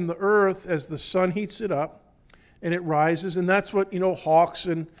up from the earth as the sun heats it up, and it rises, and that's what, you know, hawks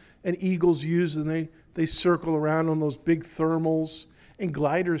and eagles use, and they circle around on those big thermals, and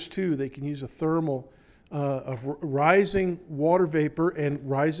gliders too. They can use a thermal of rising water vapor and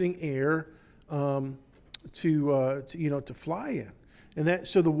rising air to fly in. And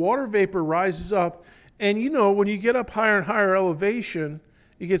so the water vapor rises up. And you know, when you get up higher and higher elevation,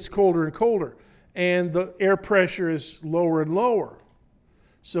 it gets colder and colder. And the air pressure is lower and lower.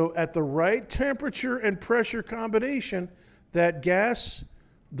 So at the right temperature and pressure combination, that gas,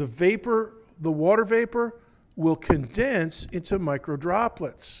 the vapor, the water vapor, will condense into micro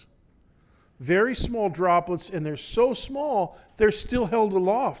droplets. Very small droplets, and they're so small, they're still held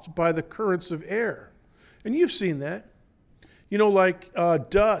aloft by the currents of air. And you've seen that. You know, like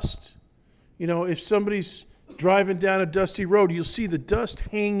dust. You know, if somebody's driving down a dusty road, you'll see the dust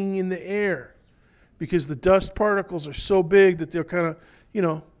hanging in the air because the dust particles are so big that they're kind of,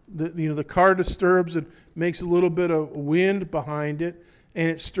 the car disturbs and makes a little bit of wind behind it, and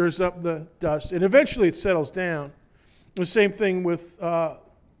it stirs up the dust, and eventually it settles down. The same thing with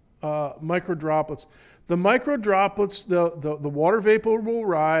micro droplets. The micro droplets, the water vapor will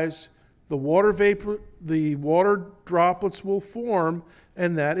rise, the water droplets will form,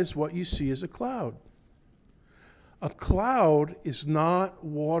 and that is what you see as a cloud. A cloud is not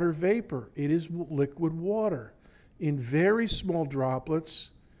water vapor. It is liquid water in very small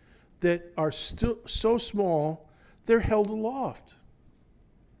droplets that are still so small, they're held aloft.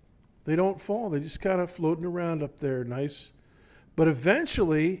 They don't fall. They're just kind of floating around up there, nice. But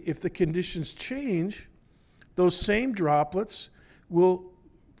eventually, if the conditions change, those same droplets will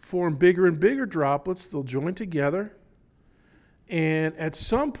form bigger and bigger droplets. They'll join together. And at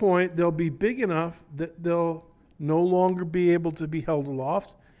some point, they'll be big enough that they'll no longer be able to be held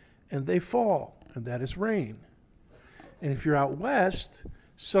aloft, and they fall, and that is rain. And if you're out west,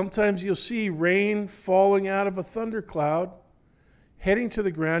 sometimes you'll see rain falling out of a thundercloud, heading to the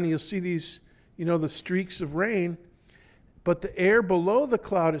ground, and you'll see these, the streaks of rain, but the air below the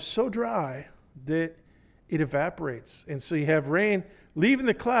cloud is so dry that it evaporates. And so you have rain leaving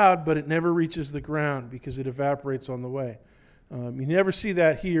the cloud, but it never reaches the ground because it evaporates on the way. You never see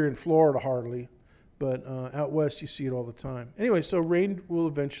that here in Florida hardly, but out west you see it all the time. Anyway, so rain will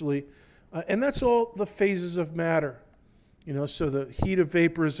eventually, and that's all the phases of matter. So the heat of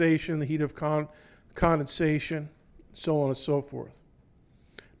vaporization, the heat of condensation, so on and so forth.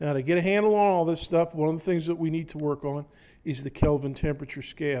 Now, to get a handle on all this stuff, one of the things that we need to work on is the Kelvin temperature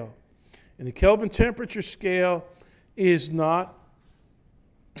scale. And the Kelvin temperature scale is not,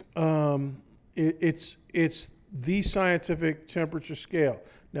 it's the scientific temperature scale.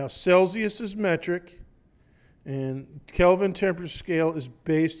 Now, Celsius is metric, and Kelvin temperature scale is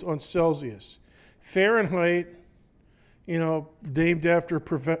based on Celsius. Fahrenheit, named after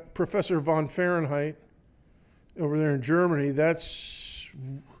Professor von Fahrenheit over there in Germany, that's,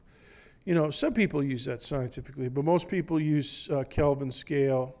 some people use that scientifically, but most people use Kelvin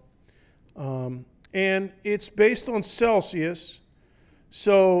scale. And it's based on Celsius.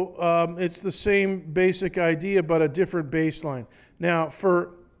 So it's the same basic idea, but a different baseline. Now,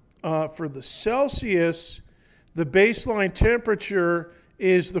 for the Celsius, the baseline temperature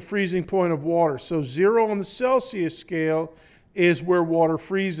is the freezing point of water. So 0 on the Celsius scale is where water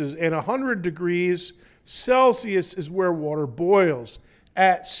freezes, and 100 degrees Celsius is where water boils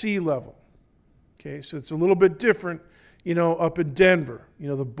at sea level. Okay, so it's a little bit different, up in Denver.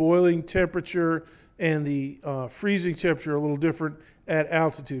 The boiling temperature and the freezing temperature are a little different at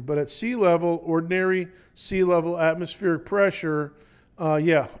altitude. But at sea level, ordinary sea level atmospheric pressure,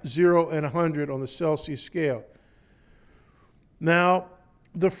 0 and 100 on the Celsius scale. Now,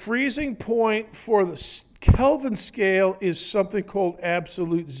 the freezing point for the Kelvin scale is something called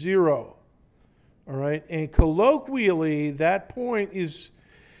absolute zero. All right? And colloquially, that point is,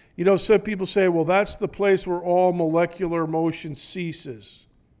 some people say, well, that's the place where all molecular motion ceases.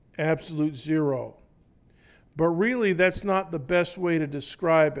 Absolute zero. But really, that's not the best way to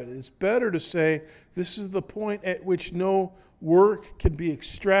describe it. It's better to say this is the point at which no work can be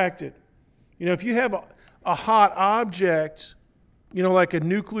extracted. You know, if you have a hot object, you know, like a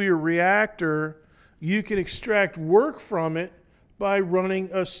nuclear reactor, you can extract work from it by running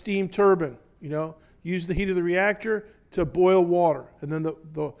a steam turbine. You know, use the heat of the reactor to boil water, and then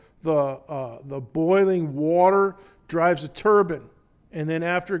the boiling water drives a turbine, and then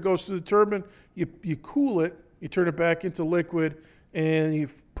after it goes through the turbine, you cool it, you turn it back into liquid, and you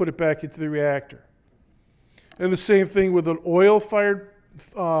put it back into the reactor. And the same thing with an oil-fired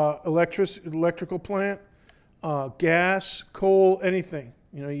electrical plant, gas, coal, anything.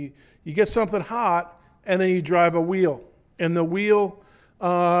 You know, you get something hot, and then you drive a wheel, and the wheel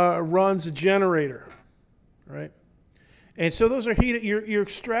runs a generator, right? And so those are heat. You're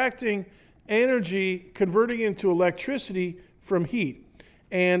extracting energy, converting it into electricity from heat.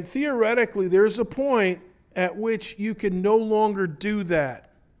 And theoretically, there's a point at which you can no longer do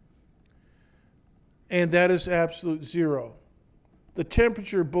that. And that is absolute zero. The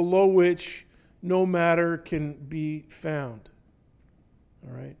temperature below which no matter can be found.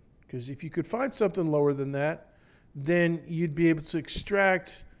 All right? Because if you could find something lower than that, then you'd be able to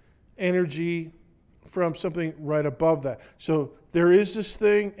extract energy from something right above that. So there is this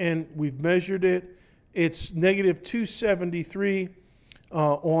thing, and we've measured it. It's negative 273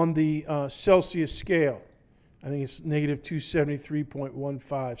 on the Celsius scale. I think it's negative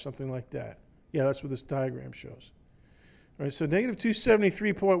 273.15, something like that. Yeah, that's what this diagram shows. All right, so negative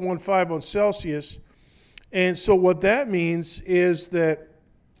 273.15 on Celsius. And so what that means is that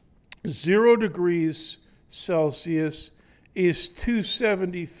 0 degrees Celsius is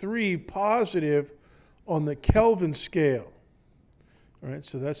 273 positive on the Kelvin scale. All right,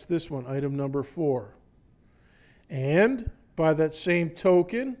 so that's this one, item number 4. And by that same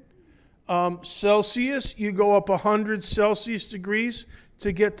token, Celsius, you go up 100 Celsius degrees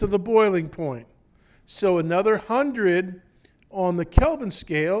to get to the boiling point. So another 100 on the Kelvin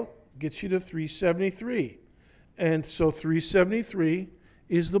scale gets you to 373. And so 373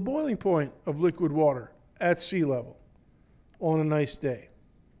 is the boiling point of liquid water at sea level on a nice day.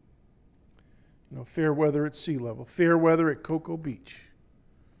 You know, fair weather at sea level, fair weather at Cocoa Beach.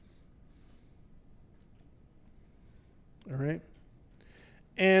 All right?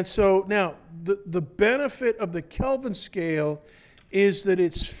 And so now, the benefit of the Kelvin scale is that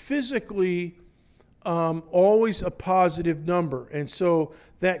it's physically always a positive number. And so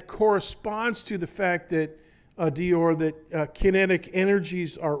that corresponds to the fact that, Dior, that kinetic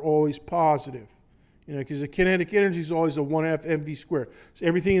energies are always positive. You know, because the kinetic energy is always a 1/2 mv squared. So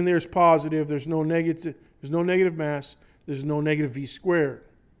everything in there is positive. There's no negative mass. There's no negative v squared.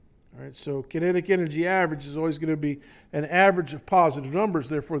 All right, so kinetic energy average is always going to be an average of positive numbers.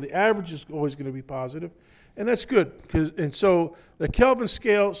 Therefore, the average is always going to be positive, and that's good. And so the Kelvin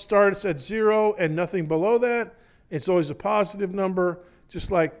scale starts at 0 and nothing below that. It's always a positive number,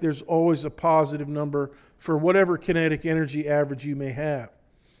 just like there's always a positive number for whatever kinetic energy average you may have.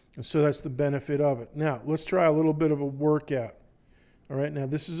 And so that's the benefit of it. Now, let's try a little bit of a workout. All right, now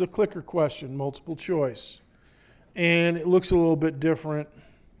this is a clicker question, multiple choice. And it looks a little bit different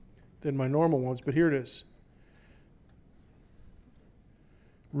than my normal ones, but here it is.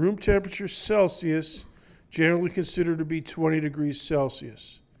 Room temperature Celsius, generally considered to be 20 degrees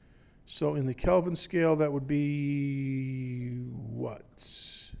Celsius. So in the Kelvin scale, that would be what?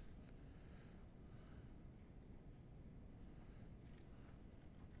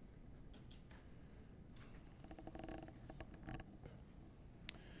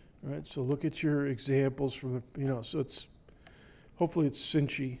 All right, so look at your examples from the, so it's, hopefully it's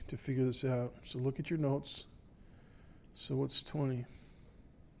cinchy to figure this out. So look at your notes. So what's 20?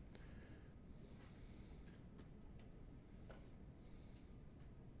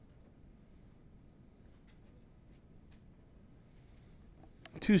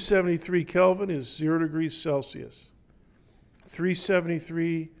 .273 Kelvin is 0 degrees Celsius.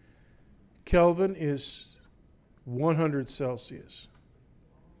 373 Kelvin is 100 Celsius.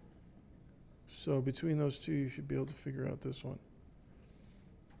 So between those two, you should be able to figure out this one.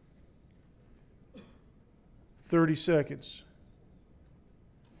 30 seconds.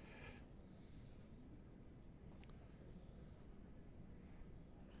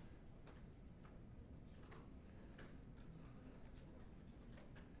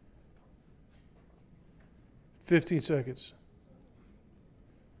 $15 seconds.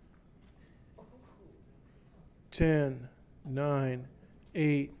 10, 9,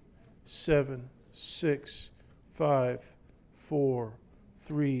 8, 7, 6, 5, 4,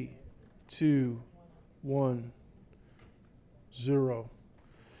 3, 2, 1, 0.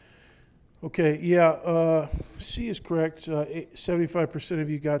 Okay, yeah, C is correct. 75% of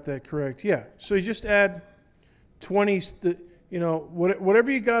you got that correct. Yeah, so you just add 20, whatever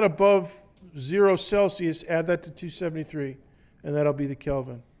you got above 0 Celsius, add that to 273, and that'll be the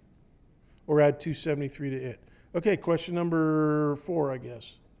Kelvin. Or add 273 to it. Okay, question number 4, I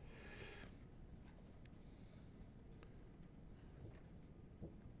guess.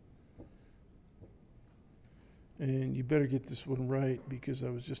 And you better get this one right because I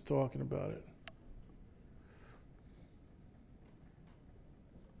was just talking about it.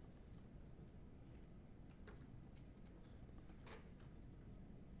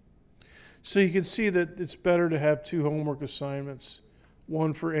 So you can see that it's better to have 2 homework assignments,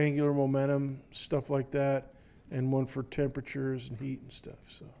 one for angular momentum, stuff like that, and one for temperatures and heat and stuff.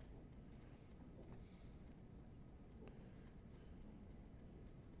 So.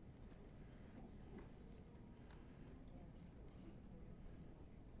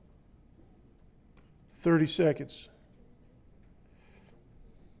 "30 seconds.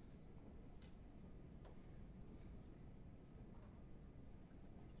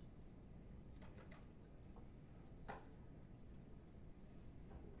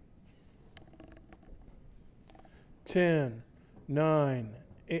 Ten, 9,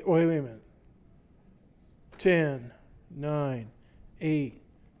 8, wait a minute. 10, 9, 8,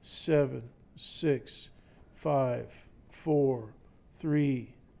 7, 6, 5, 4,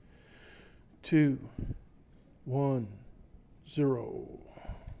 3, 2, 1, 0.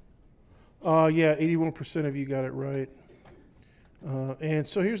 Yeah, 81% of you got it right. And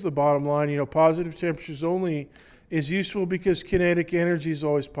so here's the bottom line. Positive temperatures only is useful because kinetic energy is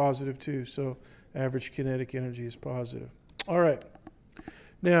always positive too. So average kinetic energy is positive. All right.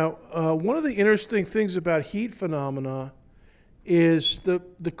 Now, one of the interesting things about heat phenomena is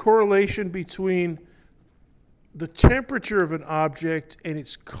the correlation between the temperature of an object and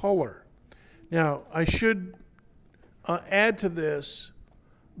its color. Now, I should add to this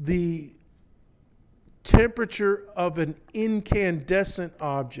the temperature of an incandescent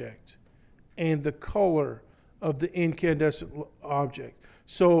object and the color of the incandescent object.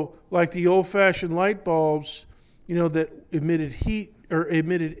 So, like the old-fashioned light bulbs, that emitted heat or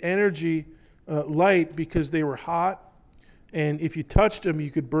emitted energy, light because they were hot, and if you touched them,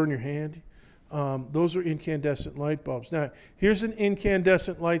 you could burn your hand. Those are incandescent light bulbs. Now, here's an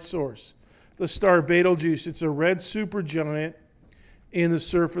incandescent light source. The star Betelgeuse. It's a red supergiant in the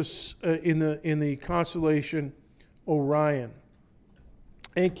surface in the constellation Orion.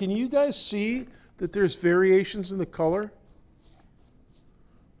 And can you guys see that there's variations in the color?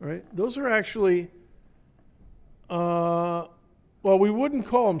 All right, those are actually, well, we wouldn't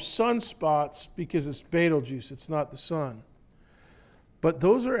call them sunspots because it's Betelgeuse. It's not the sun. But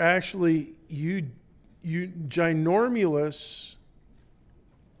those are actually ginormous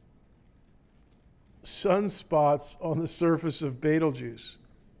sunspots on the surface of Betelgeuse.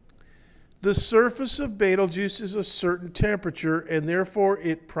 The surface of Betelgeuse is a certain temperature, and therefore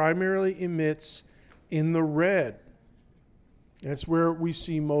it primarily emits in the red. That's where we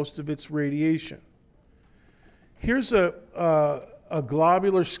see most of its radiation. Here's a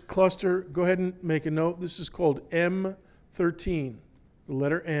globular cluster. Go ahead and make a note. This is called M13. The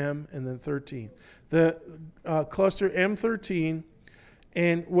letter M and then 13. The cluster M13.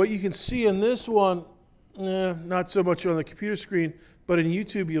 And what you can see in this one, not so much on the computer screen, but in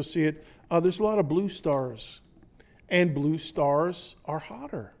YouTube you'll see it. There's a lot of blue stars. And blue stars are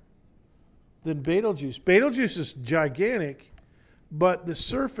hotter than Betelgeuse. Betelgeuse is gigantic, but the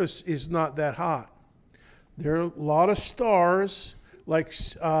surface is not that hot. There are a lot of stars, like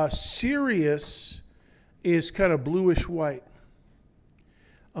Sirius is kind of bluish white.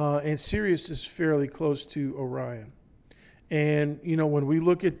 And Sirius is fairly close to Orion. And, when we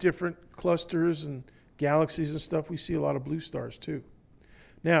look at different clusters and galaxies and stuff, we see a lot of blue stars too.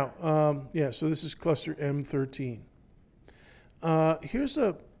 Now, so this is cluster M13.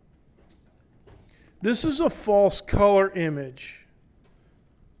 This is a false color image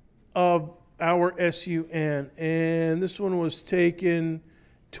of our SUN, and this one was taken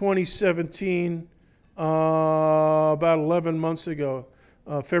 2017, about 11 months ago,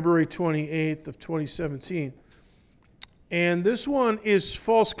 February 28th of 2017. And this one is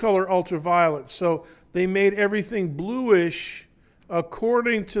false color ultraviolet. So they made everything bluish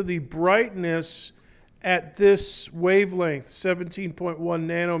according to the brightness at this wavelength, 17.1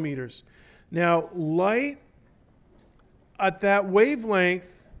 nanometers. Now, light at that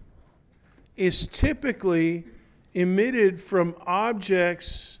wavelength is typically emitted from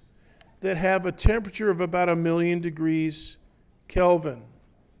objects that have a temperature of about 1,000,000 degrees Kelvin.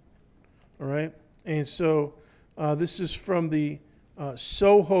 All right? And so this is from the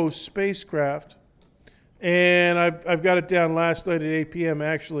SOHO spacecraft. And I've got it down last night at 8 p.m.,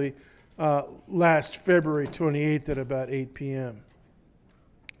 actually, last February 28th at about 8 p.m.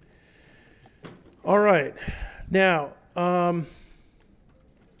 All right. Now, I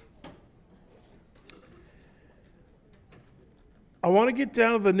want to get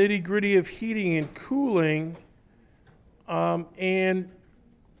down to the nitty-gritty of heating and cooling, and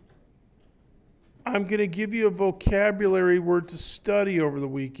I'm going to give you a vocabulary word to study over the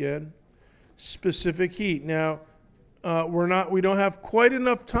weekend. Specific heat. Now, we don't have quite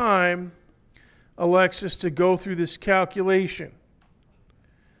enough time, Alexis, to go through this calculation.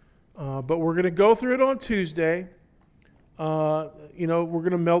 But we're going to go through it on Tuesday. We're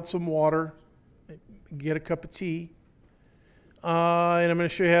going to melt some water, get a cup of tea, and I'm going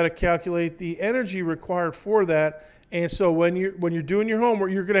to show you how to calculate the energy required for that. And so when you're doing your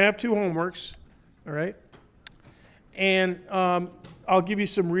homework, you're going to have 2 homeworks, all right? And I'll give you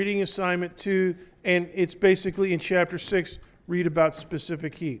some reading assignment too, and it's basically in chapter 6, read about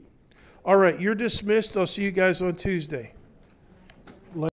specific heat. All right, you're dismissed. I'll see you guys on Tuesday.